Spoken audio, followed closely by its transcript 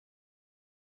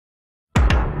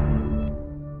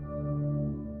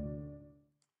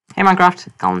Hey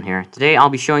Minecraft, Kallan here. Today I'll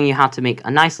be showing you how to make a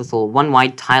nice little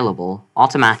one-wide tileable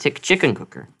automatic chicken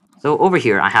cooker. So over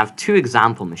here I have two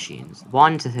example machines.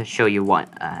 One to show you what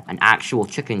an actual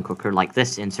chicken cooker like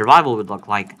this in survival would look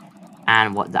like,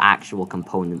 and what the actual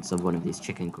components of one of these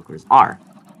chicken cookers are.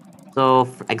 So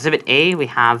for Exhibit A, we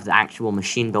have the actual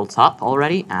machine built up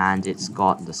already, and it's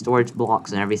got the storage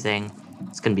blocks and everything.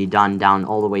 It's going to be done down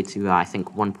all the way to, I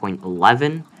think,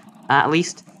 1.11 at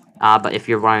least. But if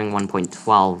you're running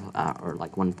 1.12 or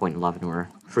like 1.11 or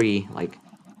 3, like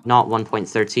not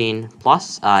 1.13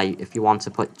 plus, if you want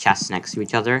to put chests next to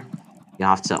each other, you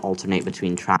have to alternate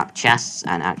between trap chests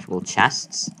and actual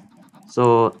chests.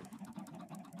 So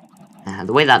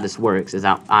the way that this works is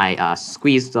that I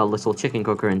squeezed the little chicken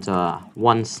cooker into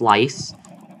one slice.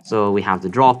 So we have the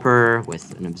dropper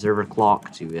with an observer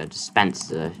clock to dispense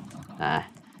the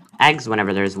eggs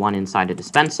whenever there's one inside a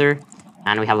dispenser.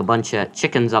 And we have a bunch of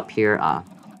chickens up here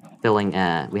filling,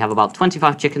 we have about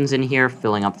 25 chickens in here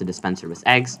filling up the dispenser with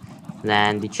eggs. And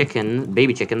then the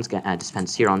baby chickens get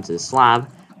dispensed here onto the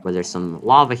slab where there's some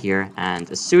lava here. And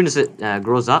as soon as it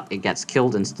grows up, it gets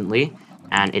killed instantly.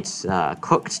 And its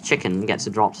cooked chicken gets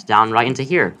dropped down right into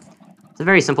here. It's a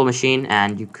very simple machine,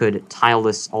 and you could tile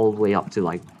this all the way up to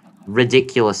like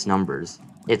ridiculous numbers.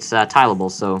 It's tileable,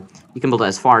 so you can build it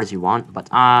as far as you want, but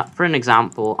for an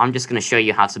example, I'm just going to show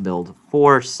you how to build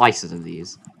 4 slices of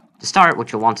these. To start,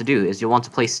 what you'll want to do is you'll want to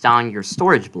place down your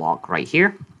storage block right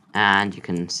here, and you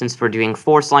can, since we're doing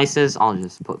 4 slices, I'll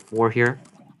just put 4 here.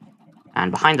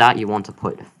 And behind that, you want to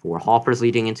put 4 hoppers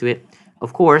leading into it.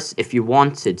 Of course, if you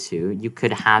wanted to, you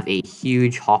could have a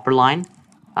huge hopper line,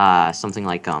 something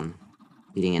like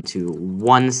leading into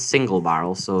one single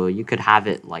barrel, so you could have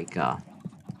it like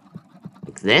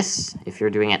this, if you're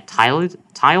doing it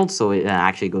tiled, so it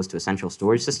actually goes to a central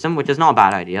storage system, which is not a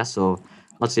bad idea. So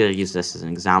let's use this as an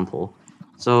example.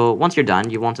 So once you're done,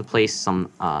 you want to place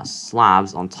some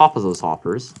slabs on top of those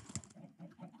hoppers,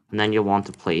 and then you'll want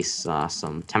to place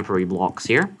some temporary blocks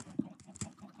here,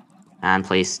 and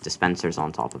place dispensers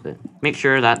on top of it. Make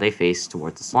sure that they face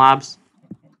towards the slabs.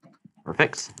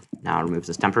 Perfect. Now remove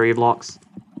those temporary blocks,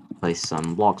 place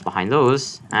some blocks behind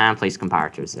those, and place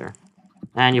comparators there.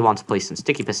 Then you want to place some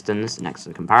sticky pistons next to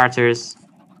the comparators.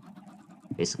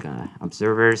 Basic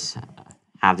observers.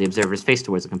 Have the observers face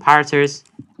towards the comparators.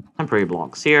 Temporary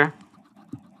blocks here.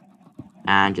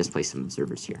 And just place some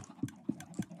observers here.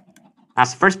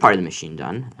 That's the first part of the machine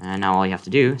done. And now all you have to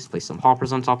do is place some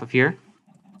hoppers on top of here.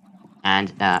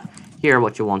 And here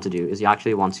what you want to do is you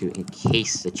actually want to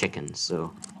encase the chickens.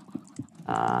 So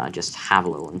just have a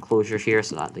little enclosure here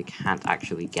so that they can't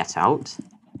actually get out.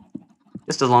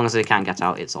 Just as long as they can't get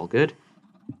out, it's all good.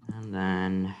 And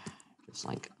then, just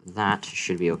like that,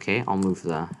 should be okay. I'll move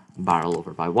the barrel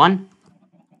over by 1.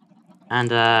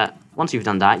 And once you've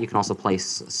done that, you can also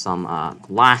place some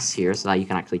glass here so that you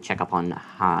can actually check up on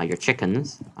your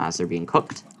chickens as they're being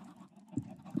cooked.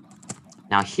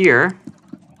 Now here,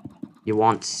 you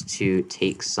want to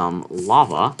take some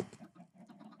lava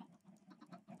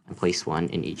and place one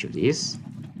in each of these.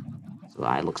 So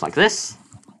that it looks like this.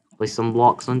 Place some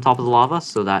blocks on top of the lava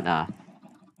so that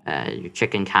your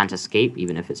chicken can't escape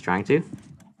even if it's trying to.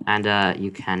 And you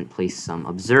can place some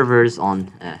observers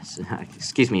on,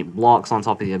 blocks on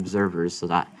top of the observers so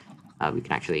that we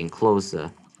can actually enclose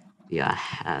the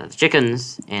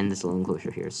chickens in this little enclosure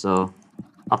here. So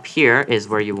up here is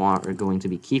where you are going to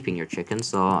be keeping your chickens.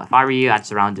 So if I were you, I'd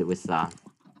surround it with,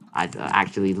 I'd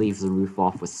actually leave the roof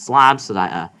off with slabs so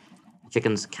that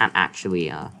chickens can't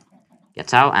actually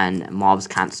get out and mobs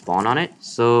can't spawn on it.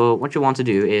 So what you want to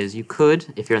do is you could,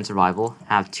 if you're in survival,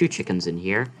 have 2 chickens in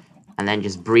here and then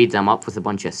just breed them up with a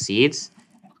bunch of seeds.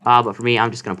 But for me, I'm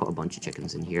just going to put a bunch of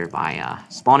chickens in here by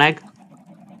spawn egg.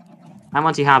 And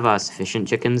once you have sufficient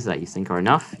chickens that you think are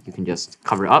enough, you can just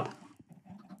cover it up.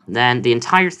 And then the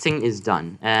entire thing is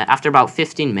done. After about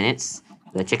 15 minutes,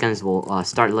 the chickens will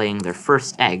start laying their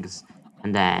first eggs.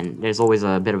 And then there's always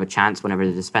a bit of a chance whenever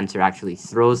the dispenser actually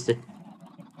throws the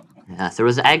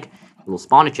egg, it will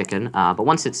spawn a chicken, but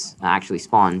once it's actually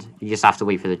spawned, you just have to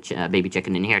wait for the baby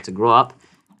chicken in here to grow up,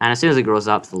 and as soon as it grows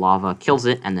up, the lava kills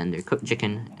it, and then the cooked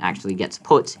chicken actually gets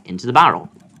put into the barrel.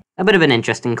 A bit of an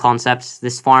interesting concept,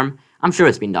 this farm. I'm sure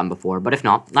it's been done before, but if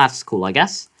not, that's cool, I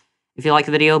guess. If you like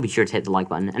the video, be sure to hit the like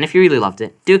button, and if you really loved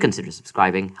it, do consider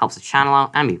subscribing, helps the channel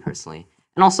out, and me personally.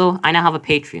 And also, I now have a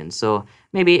Patreon, so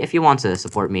maybe if you want to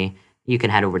support me, you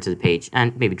can head over to the page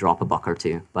and maybe drop a buck or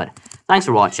 2. But thanks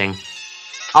for watching.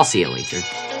 I'll see you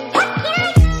later.